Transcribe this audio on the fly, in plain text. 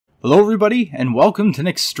Hello everybody, and welcome to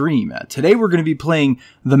niXtreme. Today we're going to be playing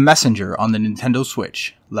The Messenger on the Nintendo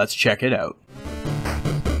Switch. Let's check it out.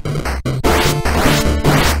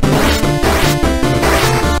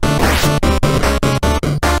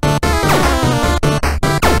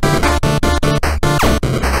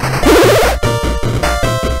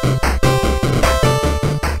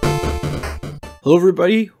 Hello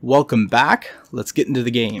everybody, welcome back. Let's get into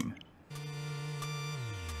the game.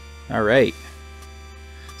 Alright.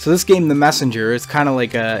 So this game, The Messenger, is kind of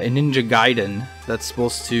like a Ninja Gaiden that's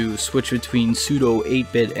supposed to switch between pseudo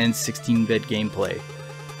 8-bit and 16-bit gameplay.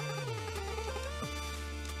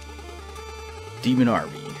 Demon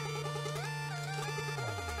Army.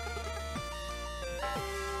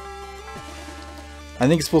 I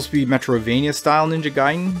think it's supposed to be Metroidvania style Ninja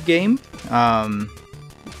Gaiden game. From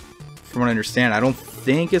what I understand, I don't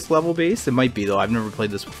think it's level based. It might be though. I've never played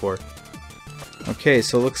this before. Okay,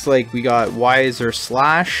 so it looks like we got Y is our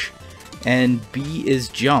slash, and B is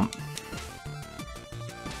jump.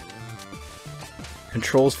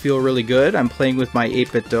 Controls feel really good. I'm playing with my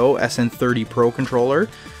 8-bit Do SN30 Pro controller.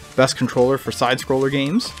 Best controller for side-scroller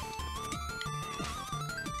games.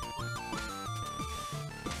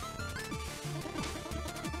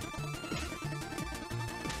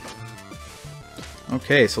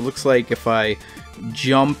 Okay, so it looks like if I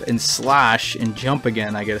jump and slash and jump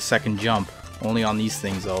again, I get a second jump. Only on these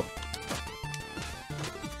things, though.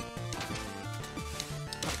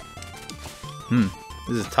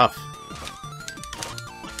 This is tough.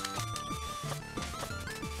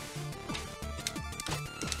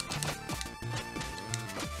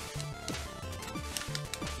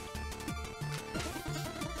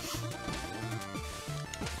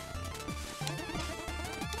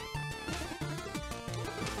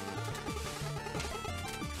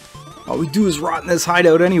 All we do is rot in this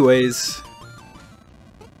hideout anyways.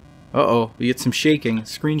 Uh-oh, we get some shaking,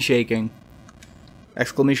 screen shaking.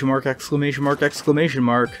 Exclamation mark, exclamation mark, exclamation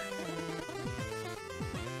mark.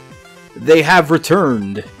 They have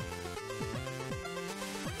returned.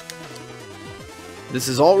 This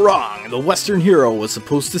is all wrong. The Western hero was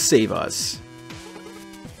supposed to save us.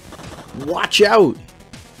 Watch out!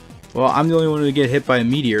 Well, I'm the only one to get hit by a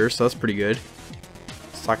meteor, so that's pretty good.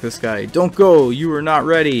 Let's talk to this guy. Don't go, you are not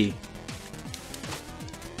ready.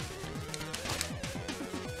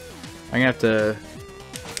 I'm gonna have to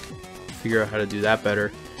figure out how to do that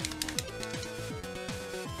better.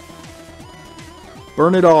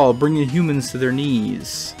 Burn it all, bring the humans to their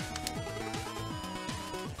knees.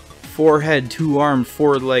 4-head, 2-armed,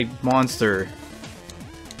 4-legged monster.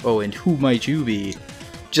 Oh, and who might you be?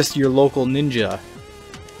 Just your local ninja.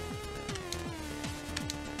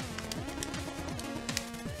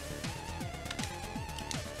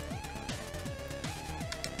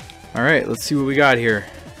 Alright, let's see what we got here.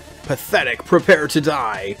 Pathetic, prepare to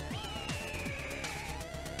die.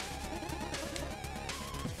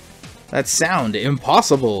 That sound,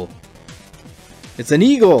 impossible. It's an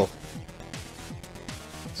eagle.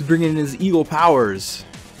 He's bringing in his eagle powers.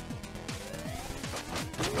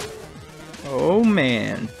 Oh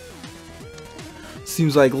man.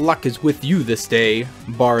 Seems like luck is with you this day,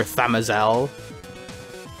 Barthamazel.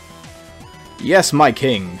 Yes, my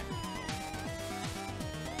king.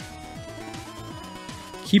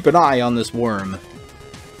 Keep an eye on this worm.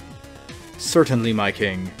 Certainly, my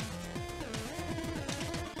king.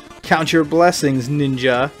 Count your blessings,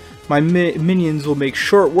 ninja. My minions will make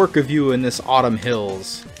short work of you in this autumn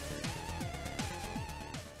hills.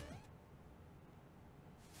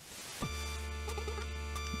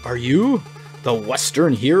 Are you the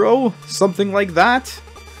Western hero? Something like that?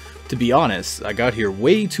 To be honest, I got here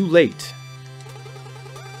way too late.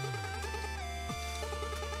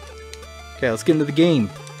 Okay, let's get into the game.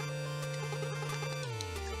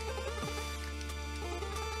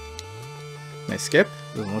 Can I skip?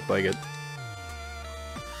 Doesn't look like it.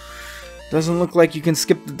 Doesn't look like you can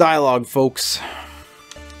skip the dialogue, folks.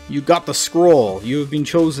 You got the scroll. You have been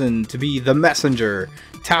chosen to be the messenger,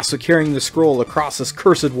 tasked with carrying the scroll across this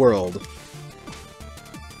cursed world.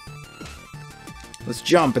 Let's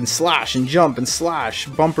jump and slash and jump and slash.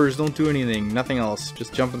 Bumpers don't do anything. Nothing else.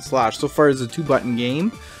 Just jump and slash. So far, it's a 2-button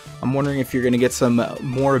game. I'm wondering if you're going to get some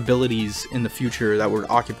more abilities in the future that would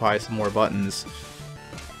occupy some more buttons.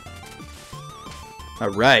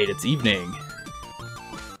 Alright, it's evening.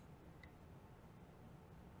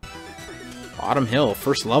 Autumn Hill,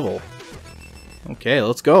 first level. Okay,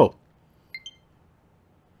 let's go.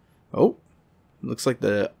 Oh, looks like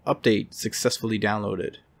the update successfully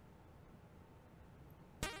downloaded.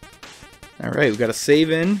 Alright, we got a save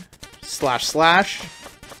in. //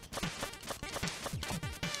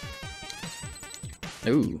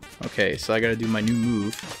 Ooh, okay, so I gotta do my new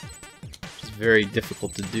move. Which is very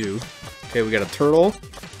difficult to do. Okay, we got a turtle.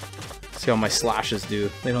 See how my slashes do.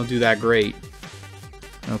 They don't do that great.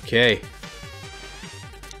 Okay.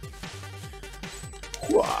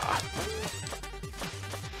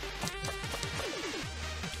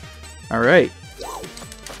 Alright.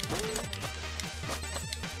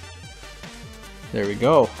 There we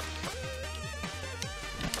go.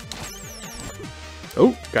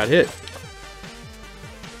 Oh, got hit.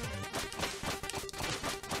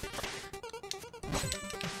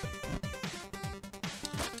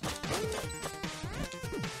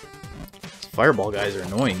 Fireball guys are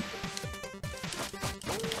annoying.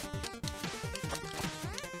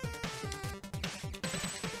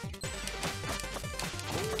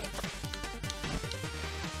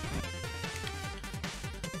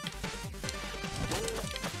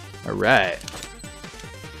 Alright.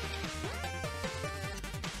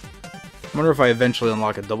 I wonder if I eventually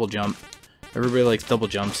unlock a double jump. Everybody likes double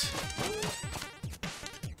jumps.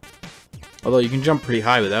 Although you can jump pretty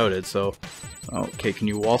high without it, so... Okay, can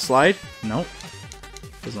you wall slide? Nope.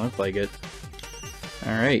 Doesn't look like it.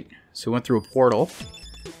 Alright, so we went through a portal.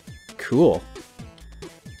 Cool.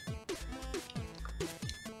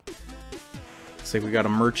 Looks like we got a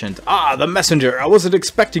merchant. Ah, the messenger! I wasn't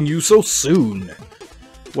expecting you so soon!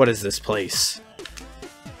 What is this place?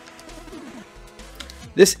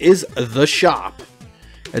 This is the shop.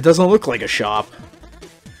 It doesn't look like a shop.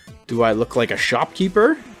 Do I look like a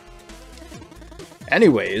shopkeeper?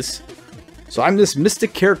 Anyways, so I'm this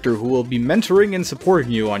mystic character who will be mentoring and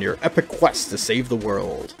supporting you on your epic quest to save the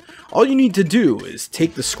world. All you need to do is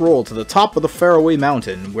take the scroll to the top of the faraway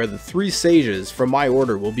mountain where the 3 sages from my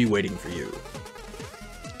order will be waiting for you.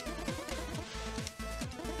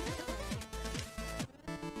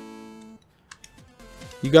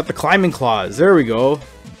 You got the climbing claws. There we go.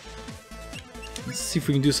 Let's see if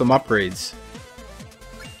we can do some upgrades.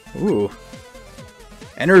 Ooh.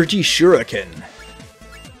 Energy shuriken.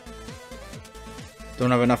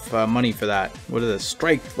 Don't have enough money for that. What is this?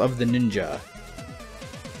 Strike of the ninja.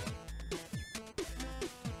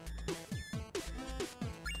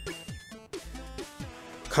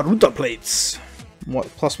 Karuta plates. What?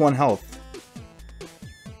 +1 health.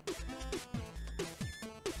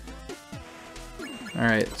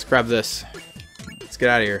 Alright, let's grab this. Let's get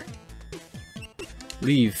out of here.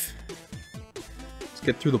 Leave. Let's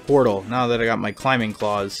get through the portal now that I got my climbing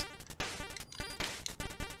claws.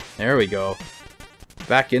 There we go.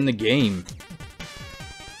 Back in the game.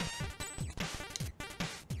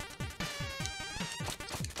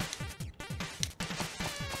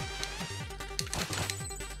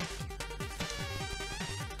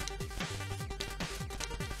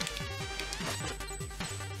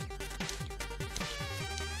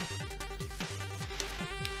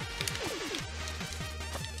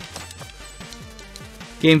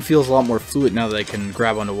 Game feels a lot more fluid now that I can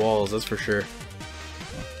grab onto walls, that's for sure.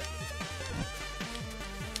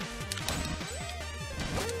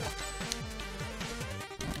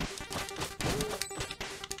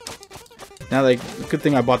 Now, like, good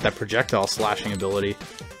thing I bought that projectile slashing ability.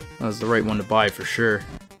 That was the right one to buy for sure.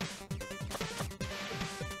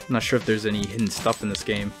 I'm not sure if there's any hidden stuff in this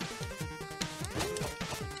game.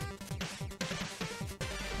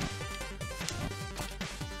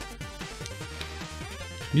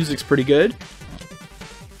 Music's pretty good.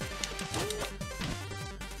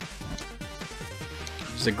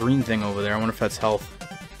 There's a green thing over there. I wonder if that's health.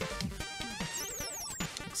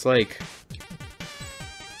 Looks like.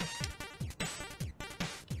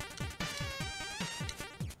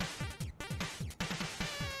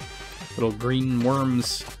 Little green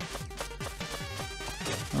worms.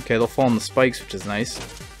 Okay, they'll fall on the spikes, which is nice.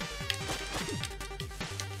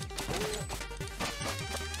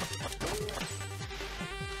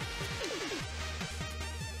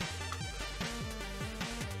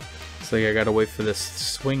 Looks like I gotta wait for this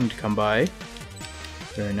swing to come by.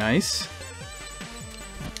 Very nice.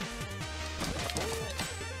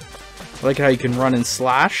 I like how you can run and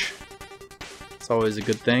slash. It's always a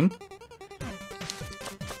good thing.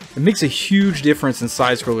 It makes a huge difference in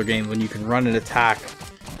side-scroller games when you can run and attack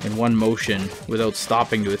in one motion without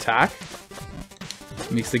stopping to attack.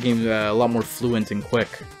 It makes the game a lot more fluent and quick.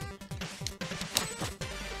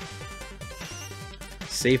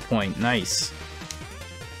 Save point, nice.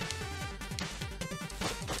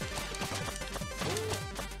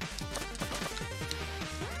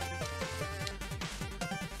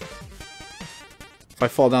 If I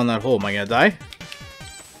fall down that hole, am I gonna die?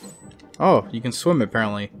 Oh, you can swim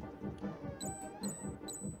apparently.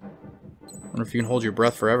 Wonder if you can hold your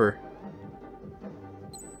breath forever.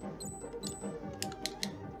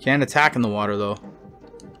 Can't attack in the water though.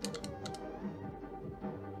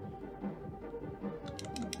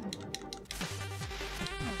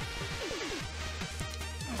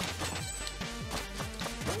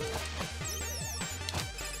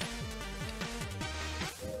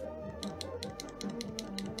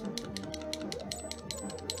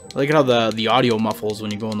 I like how the audio muffles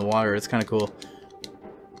when you go in the water. It's kind of cool.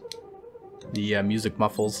 The music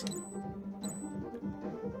muffles.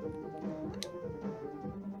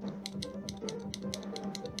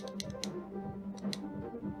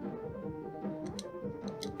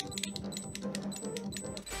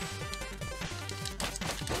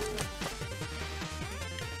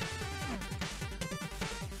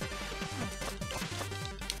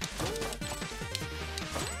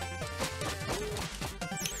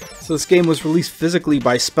 So this game was released physically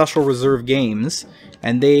by Special Reserve Games,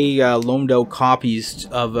 and they loaned out copies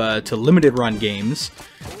of to limited run games,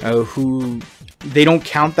 who they don't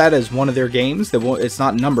count that as one of their games. It's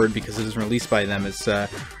not numbered because it isn't released by them. It's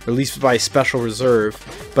released by Special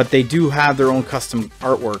Reserve, but they do have their own custom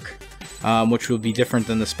artwork, which will be different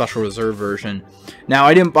than the Special Reserve version. Now,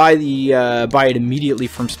 I didn't buy it immediately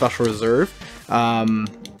from Special Reserve.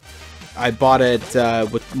 I bought it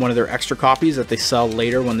with one of their extra copies that they sell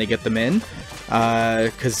later when they get them in,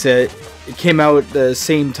 because it came out the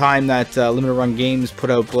same time that Limited Run Games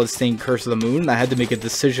put out Bloodstained Curse of the Moon. I had to make a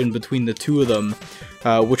decision between the two of them,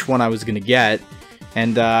 which one I was going to get,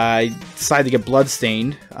 and I decided to get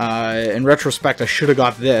Bloodstained. In retrospect, I should have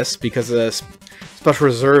got this, because Special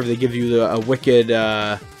Reserve, they give you a wicked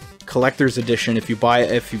collector's edition if you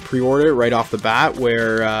pre-order it right off the bat,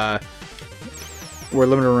 where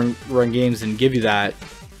Limited Run Games didn't give you that,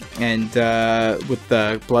 and with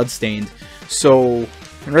the Bloodstained. So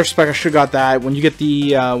in retrospect, I should have got that. When you get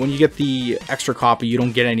the extra copy, you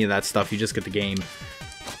don't get any of that stuff. You just get the game.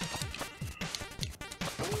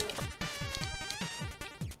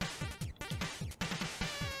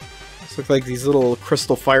 This looks like these little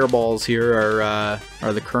crystal fireballs here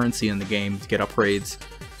are the currency in the game to get upgrades.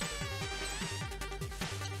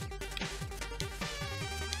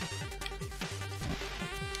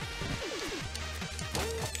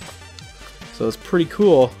 So it's pretty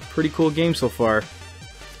cool game so far.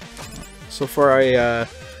 So far, I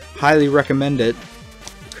highly recommend it.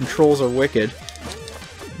 Controls are wicked.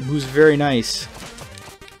 Moves very nice.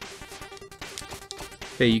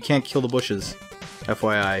 Okay, you can't kill the bushes,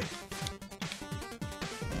 FYI.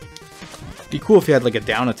 Be cool if you had like a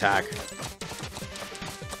down attack.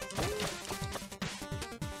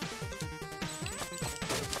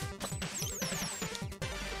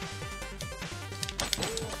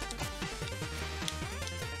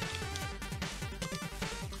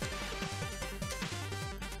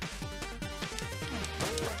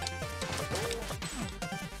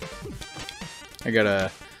 I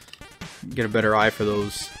gotta get a better eye for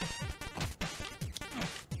those.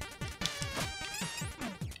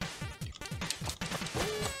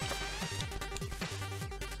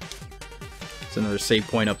 There's another save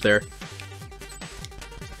point up there.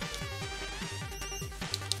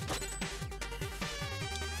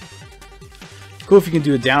 Cool if you can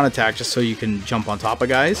do a down attack just so you can jump on top of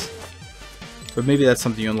guys. But maybe that's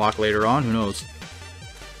something you unlock later on, who knows.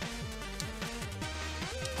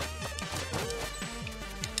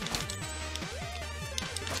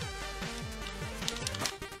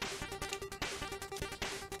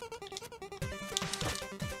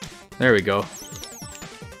 There we go.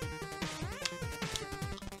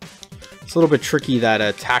 It's a little bit tricky, that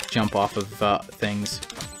attack jump off of things.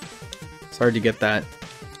 It's hard to get that.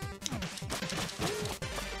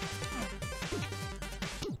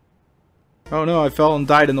 Oh no, I fell and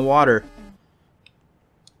died in the water.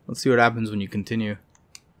 Let's see what happens when you continue.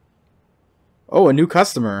 Oh, a new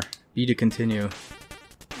customer. B to continue.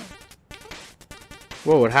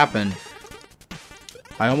 Whoa, what happened?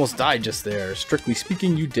 I almost died just there. Strictly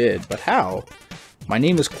speaking, you did. But how? My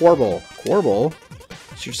name is Quarble. Quarble?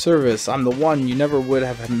 It's your service. I'm the one you never would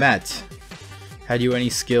have met had you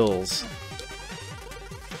any skills.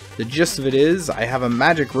 The gist of it is, I have a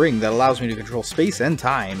magic ring that allows me to control space and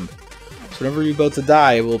time. So whenever you're about to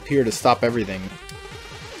die, it will appear to stop everything.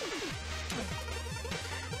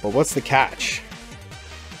 But what's the catch?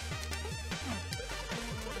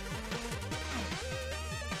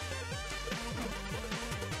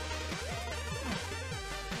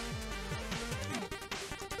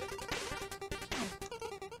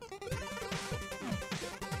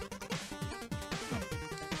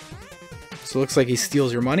 So it looks like he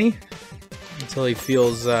steals your money until he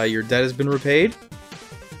feels your debt has been repaid.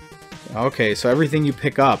 Okay, so everything you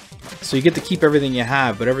pick up. So you get to keep everything you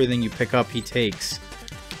have, but everything you pick up he takes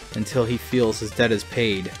until he feels his debt is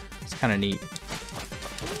paid. It's kind of neat.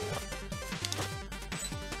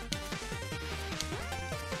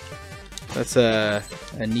 That's a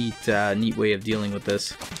neat way of dealing with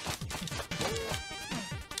this.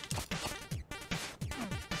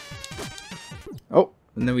 Oh,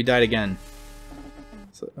 and then we died again.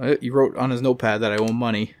 So, he wrote on his notepad that I owe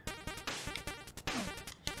money.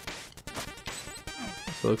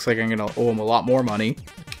 So it looks like I'm going to owe him a lot more money.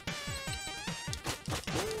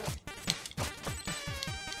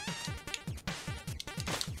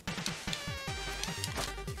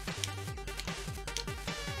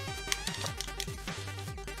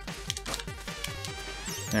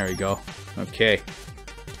 There we go. Okay.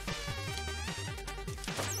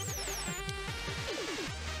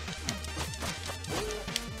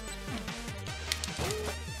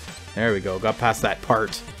 There we go. Got past that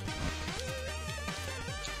part.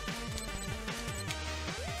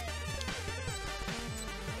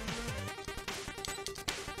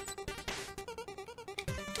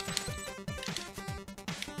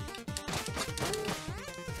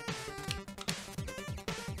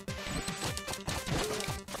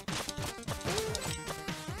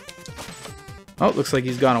 Oh, looks like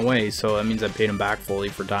he's gone away, so that means I paid him back fully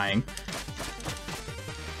for dying.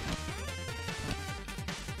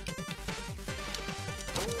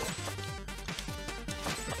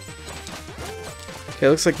 Okay,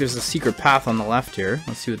 looks like there's a secret path on the left here.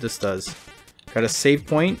 Let's see what this does. Got a save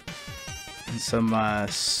point and some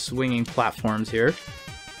swinging platforms here.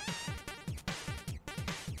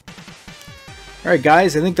 Alright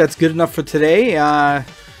guys, I think that's good enough for today.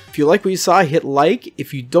 If you like what you saw, hit like.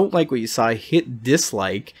 If you don't like what you saw, hit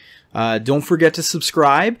dislike. Don't forget to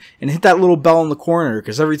subscribe and hit that little bell in the corner,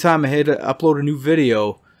 because every time I upload a new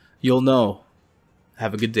video, you'll know.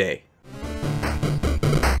 Have a good day.